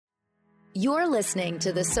You're listening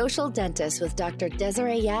to The Social Dentist with Dr.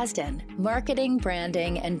 Desiree Yazdan, marketing,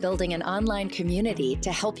 branding, and building an online community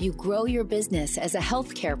to help you grow your business as a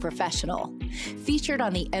healthcare professional. Featured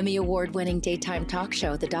on the Emmy Award-winning daytime talk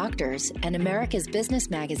show, The Doctors, and America's business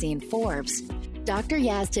magazine, Forbes, Dr.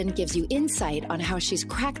 Yazdan gives you insight on how she's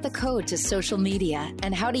cracked the code to social media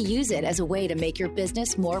and how to use it as a way to make your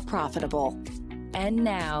business more profitable. And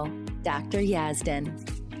now, Dr. Yazdan.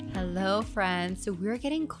 Hello, friends. So we're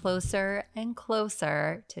getting closer and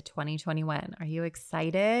closer to 2021. Are you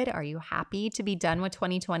excited? Are you happy to be done with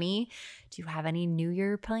 2020? Do you have any New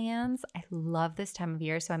Year plans? I love this time of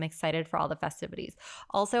year, so I'm excited for all the festivities.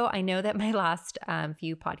 Also, I know that my last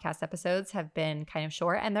few podcast episodes have been kind of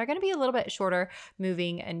short, and they're going to be a little bit shorter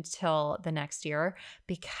moving until the next year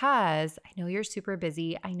because I know you're super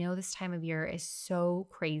busy. I know this time of year is so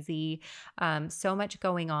crazy, so much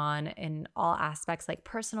going on in all aspects like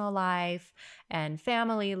personal life and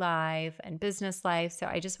family life and business life. So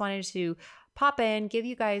I just wanted to pop in, give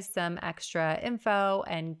you guys some extra info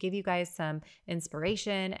and give you guys some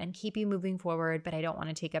inspiration and keep you moving forward, but I don't want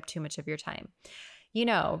to take up too much of your time. You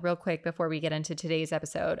know, real quick before we get into today's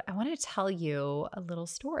episode, I want to tell you a little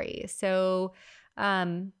story. So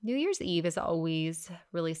New Year's Eve is always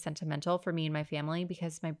really sentimental for me and my family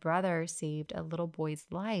because my brother saved a little boy's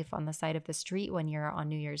life on the side of the street one year on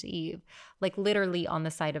New Year's Eve, like literally on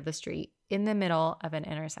the side of the street in the middle of an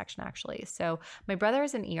intersection, actually. So my brother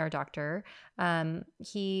is an ER doctor.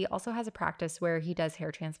 He also has a practice where he does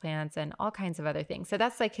hair transplants and all kinds of other things. So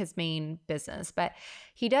that's like his main business, but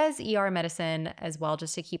he does ER medicine as well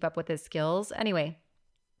just to keep up with his skills. Anyway,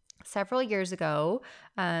 several years ago,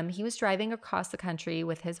 he was driving across the country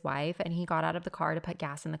with his wife and he got out of the car to put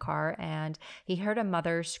gas in the car and he heard a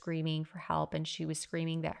mother screaming for help and she was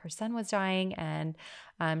screaming that her son was dying and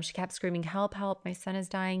she kept screaming, "Help, help, my son is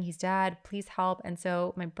dying, he's dead, please help." And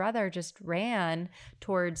so my brother just ran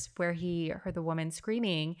towards where he heard the woman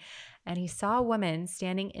screaming and he saw a woman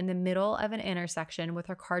standing in the middle of an intersection with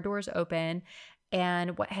her car doors open.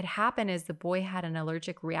 And what had happened is the boy had an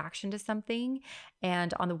allergic reaction to something.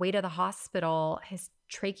 And on the way to the hospital, his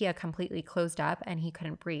trachea completely closed up and he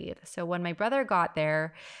couldn't breathe. So when my brother got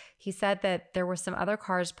there, he said that there were some other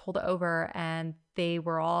cars pulled over and there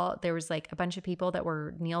was like a bunch of people that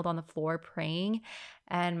were kneeled on the floor praying.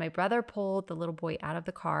 And my brother pulled the little boy out of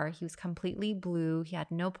the car. He was completely blue. He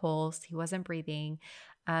had no pulse. He wasn't breathing.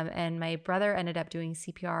 And my brother ended up doing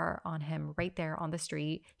CPR on him right there on the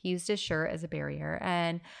street. He used his shirt as a barrier.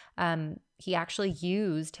 And he actually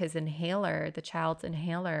used his inhaler, the child's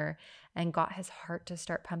inhaler, and got his heart to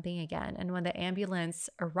start pumping again. And when the ambulance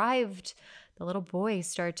arrived, the little boy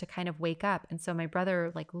started to kind of wake up. And so my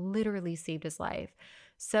brother like literally saved his life.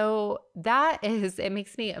 So it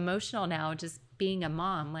makes me emotional now just being a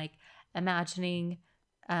mom, like imagining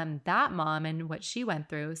that mom and what she went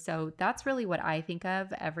through. So that's really what I think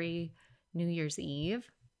of every New Year's Eve.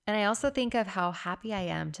 And I also think of how happy I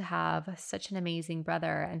am to have such an amazing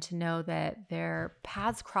brother and to know that their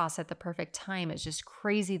paths cross at the perfect time. It's just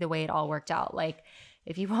crazy the way it all worked out. Like,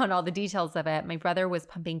 if you want all the details of it, my brother was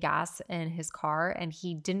pumping gas in his car and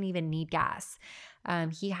he didn't even need gas.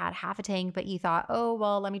 He had half a tank, but he thought, oh,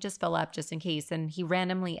 well, let me just fill up just in case. And he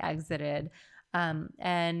randomly exited.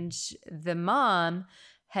 And the mom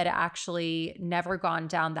had actually never gone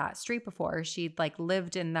down that street before. She'd like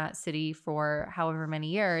lived in that city for however many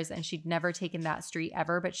years and she'd never taken that street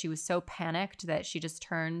ever, but she was so panicked that she just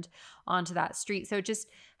turned onto that street. So it just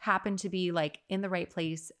happened to be like in the right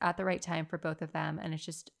place at the right time for both of them. And it's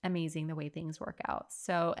just amazing the way things work out.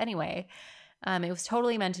 So anyway, it was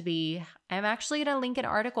totally meant to be. I'm actually going to link an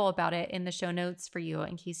article about it in the show notes for you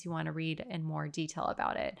in case you want to read in more detail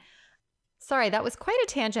about it. Sorry, that was quite a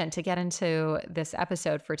tangent to get into this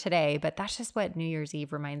episode for today, but that's just what New Year's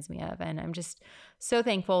Eve reminds me of. And I'm just so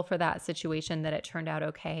thankful for that situation that it turned out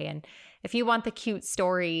okay. And if you want the cute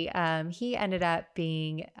story, he ended up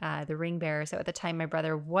being the ring bearer. So at the time, my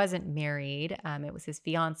brother wasn't married. It was his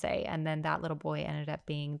fiance. And then that little boy ended up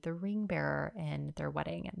being the ring bearer in their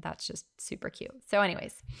wedding. And that's just super cute. So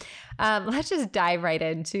anyways, let's just dive right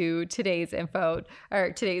into today's info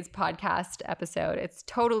or today's podcast episode. It's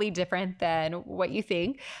totally different than what you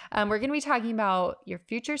think. We're going to be talking about your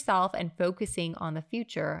future self and focusing on the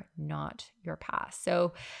future, not your past.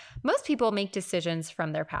 So most people make decisions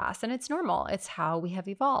from their past, and it's normal. It's how we have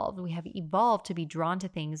evolved. We have evolved to be drawn to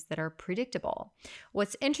things that are predictable.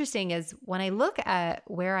 What's interesting is when I look at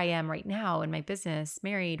where I am right now in my business,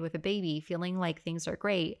 married with a baby, feeling like things are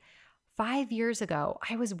great, 5 years ago,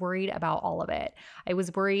 I was worried about all of it. I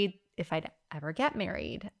was worried if I'd ever get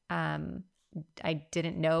married. I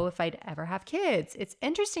didn't know if I'd ever have kids. It's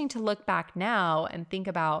interesting to look back now and think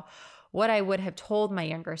about what I would have told my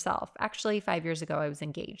younger self. Actually, 5 years ago, I was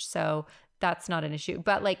engaged, so that's not an issue.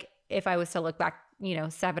 But like if I was to look back,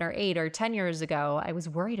 7 or 8 or 10 years ago, I was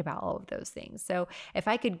worried about all of those things. So if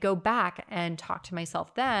I could go back and talk to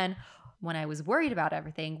myself then, when I was worried about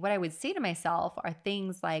everything, what I would say to myself are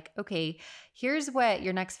things like, okay, here's what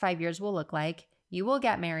your next 5 years will look like. You will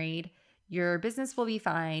get married. Your business will be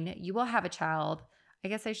fine. You will have a child. I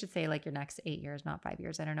guess I should say like your next 8 years, not 5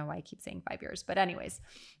 years. I don't know why I keep saying 5 years, but anyways,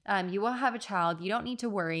 you will have a child. You don't need to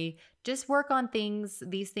worry. Just work on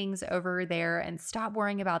these things over there and stop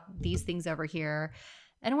worrying about these things over here.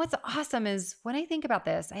 And what's awesome is when I think about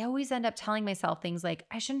this, I always end up telling myself things like,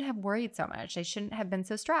 I shouldn't have worried so much. I shouldn't have been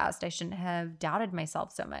so stressed. I shouldn't have doubted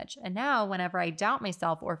myself so much. And now whenever I doubt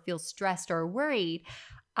myself or feel stressed or worried,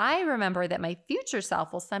 I remember that my future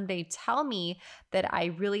self will someday tell me that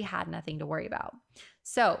I really had nothing to worry about.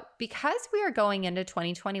 So because we are going into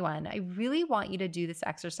 2021, I really want you to do this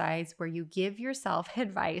exercise where you give yourself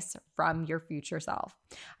advice from your future self.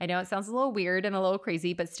 I know it sounds a little weird and a little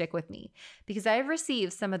crazy, but stick with me because I've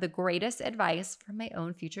received some of the greatest advice from my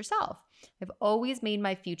own future self. I've always made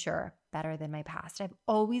my future better than my past. I've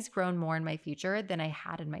always grown more in my future than I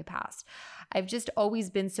had in my past. I've just always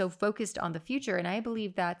been so focused on the future, and I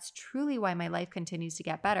believe that's truly why my life continues to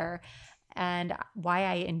get better and why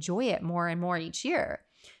I enjoy it more and more each year.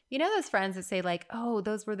 You know those friends that say like, oh,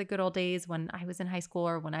 those were the good old days when I was in high school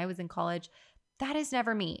or when I was in college? That is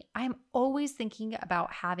never me. I'm always thinking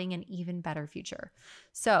about having an even better future.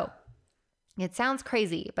 So it sounds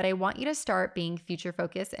crazy, but I want you to start being future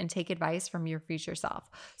focused and take advice from your future self.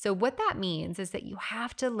 So what that means is that you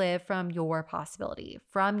have to live from your possibility,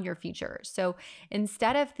 from your future. So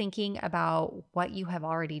instead of thinking about what you have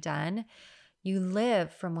already done, you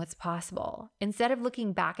live from what's possible. Instead of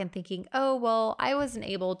looking back and thinking, oh, well, I wasn't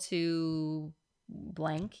able to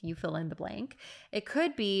blank, you fill in the blank. It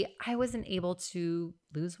could be, I wasn't able to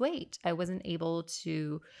lose weight. I wasn't able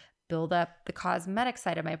to build up the cosmetic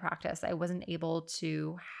side of my practice. I wasn't able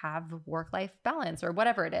to have work-life balance or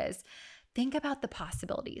whatever it is. Think about the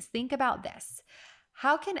possibilities. Think about this.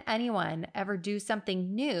 How can anyone ever do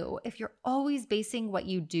something new if you're always basing what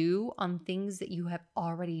you do on things that you have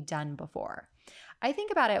already done before? I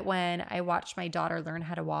think about it when I watched my daughter learn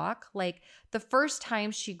how to walk. Like the first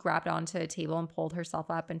time she grabbed onto a table and pulled herself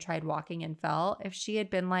up and tried walking and fell, if she had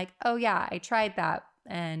been like, oh yeah, I tried that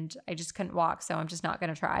and I just couldn't walk, so I'm just not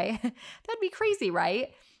going to try, that'd be crazy,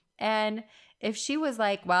 right? And if she was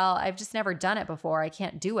like, well, I've just never done it before, I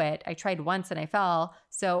can't do it. I tried once and I fell,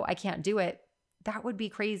 so I can't do it. That would be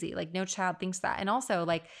crazy. Like no child thinks that. And also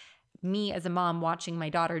like me as a mom watching my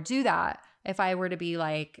daughter do that, if I were to be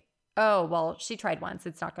like, oh, well, she tried once,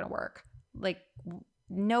 it's not going to work. Like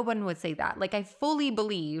no one would say that. Like I fully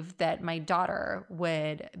believe that my daughter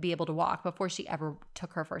would be able to walk before she ever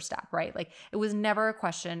took her first step, right? Like it was never a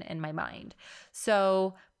question in my mind.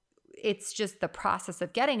 So it's just the process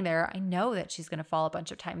of getting there. I know that she's going to fall a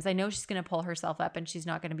bunch of times. I know she's going to pull herself up and she's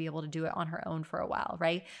not going to be able to do it on her own for a while,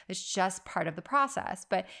 right? It's just part of the process.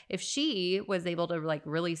 But if she was able to like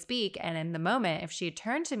really speak, and in the moment, if she had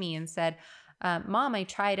turned to me and said, Mom, I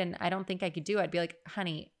tried and I don't think I could do it, I'd be like,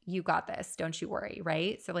 honey, you got this. Don't you worry,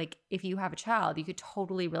 right? So like if you have a child, you could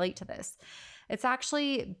totally relate to this. It's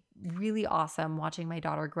actually really awesome watching my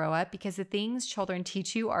daughter grow up because the things children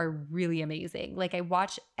teach you are really amazing. Like I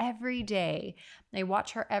watch her every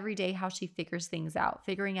day how she figures things out,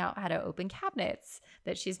 figuring out how to open cabinets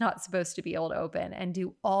that she's not supposed to be able to open and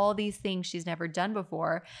do all these things she's never done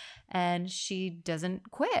before. And she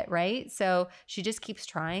doesn't quit, right? So she just keeps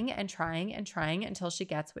trying and trying and trying until she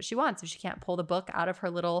gets what she wants. If she can't pull the book out of her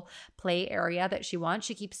little play area that she wants,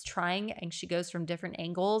 she keeps trying and she goes from different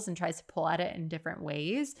angles and tries to pull at it in different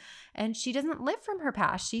ways. And she doesn't live from her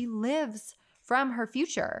past. She lives from her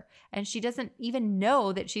future and she doesn't even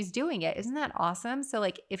know that she's doing it. Isn't that awesome? So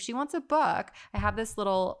like if she wants a book, I have this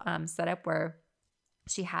little setup where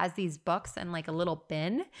she has these books in like a little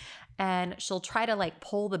bin and she'll try to like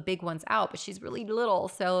pull the big ones out, but she's really little.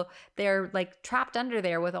 So they're like trapped under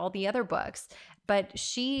there with all the other books. But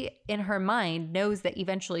she, in her mind, knows that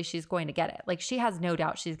eventually she's going to get it. Like she has no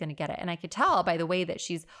doubt she's going to get it. And I could tell by the way that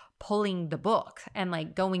she's pulling the book and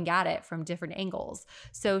like going at it from different angles.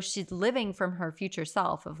 So she's living from her future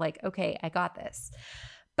self of like, okay, I got this.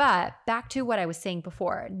 But back to what I was saying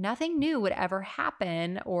before, nothing new would ever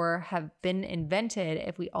happen or have been invented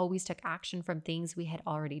if we always took action from things we had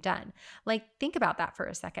already done. Like think about that for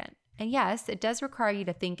a second. And yes, it does require you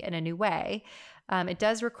to think in a new way. It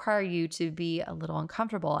does require you to be a little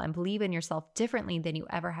uncomfortable and believe in yourself differently than you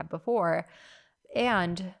ever have before.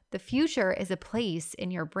 And the future is a place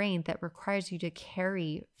in your brain that requires you to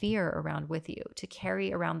carry fear around with you, to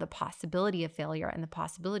carry around the possibility of failure and the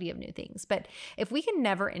possibility of new things. But if we can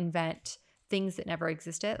never invent things that never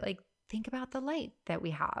existed, like think about the light that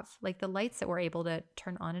we have, like the lights that we're able to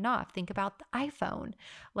turn on and off. Think about the iPhone,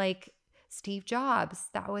 like Steve Jobs.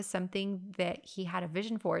 That was something that he had a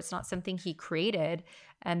vision for. It's not something he created.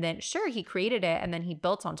 And then sure, he created it and then he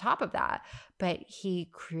built on top of that, but he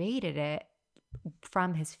created it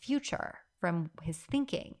from his future, from his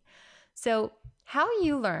thinking. So how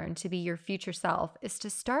you learn to be your future self is to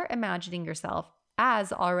start imagining yourself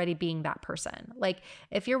as already being that person. Like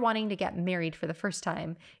if you're wanting to get married for the first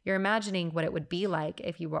time, you're imagining what it would be like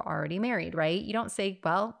if you were already married, right? You don't say,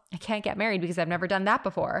 well, I can't get married because I've never done that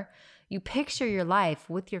before. You picture your life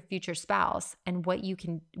with your future spouse and what you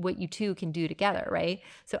two can do together, right?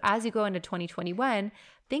 So as you go into 2021,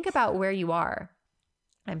 think about where you are.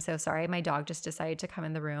 I'm so sorry. My dog just decided to come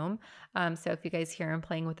in the room. So if you guys hear him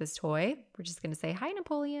playing with his toy, we're just going to say, hi,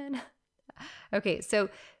 Napoleon. Okay. So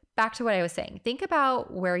back to what I was saying. Think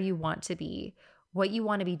about where you want to be, what you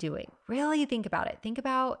want to be doing. Really think about it. Think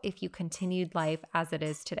about if you continued life as it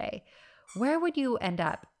is today. Where would you end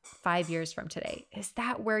up 5 years from today? Is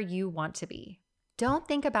that where you want to be? Don't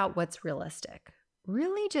think about what's realistic.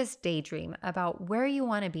 Really just daydream about where you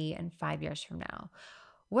want to be in 5 years from now.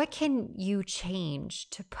 What can you change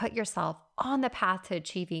to put yourself on the path to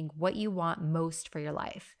achieving what you want most for your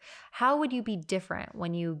life? How would you be different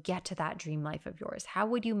when you get to that dream life of yours? How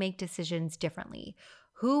would you make decisions differently?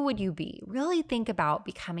 Who would you be? Really think about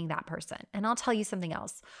becoming that person. And I'll tell you something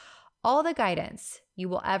else. All the guidance you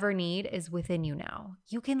will ever need is within you now.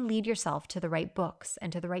 You can lead yourself to the right books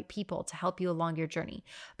and to the right people to help you along your journey,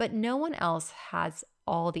 but no one else has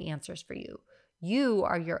all the answers for you. You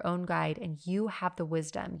are your own guide and you have the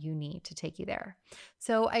wisdom you need to take you there.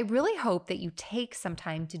 So I really hope that you take some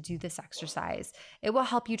time to do this exercise. It will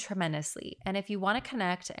help you tremendously. And if you want to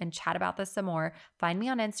connect and chat about this some more, find me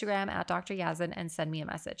on Instagram at Dr. Yazdan and send me a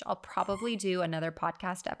message. I'll probably do another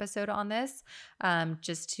podcast episode on this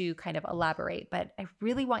just to kind of elaborate. But I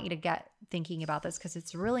really want you to get thinking about this because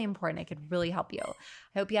it's really important. It could really help you.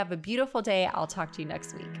 I hope you have a beautiful day. I'll talk to you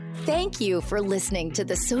next week. Thank you for listening to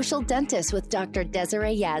The Social Dentist with Dr.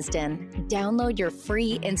 Desiree Yazdan. Download your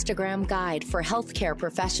free Instagram guide for healthcare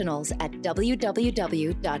professionals at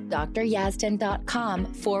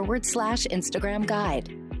www.dryazdan.com/Instagram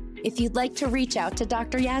guide. If you'd like to reach out to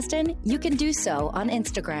Dr. Yazdan, you can do so on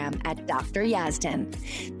Instagram at Dr. Yazdan.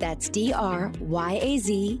 That's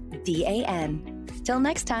DrYazdan. Till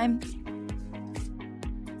next time.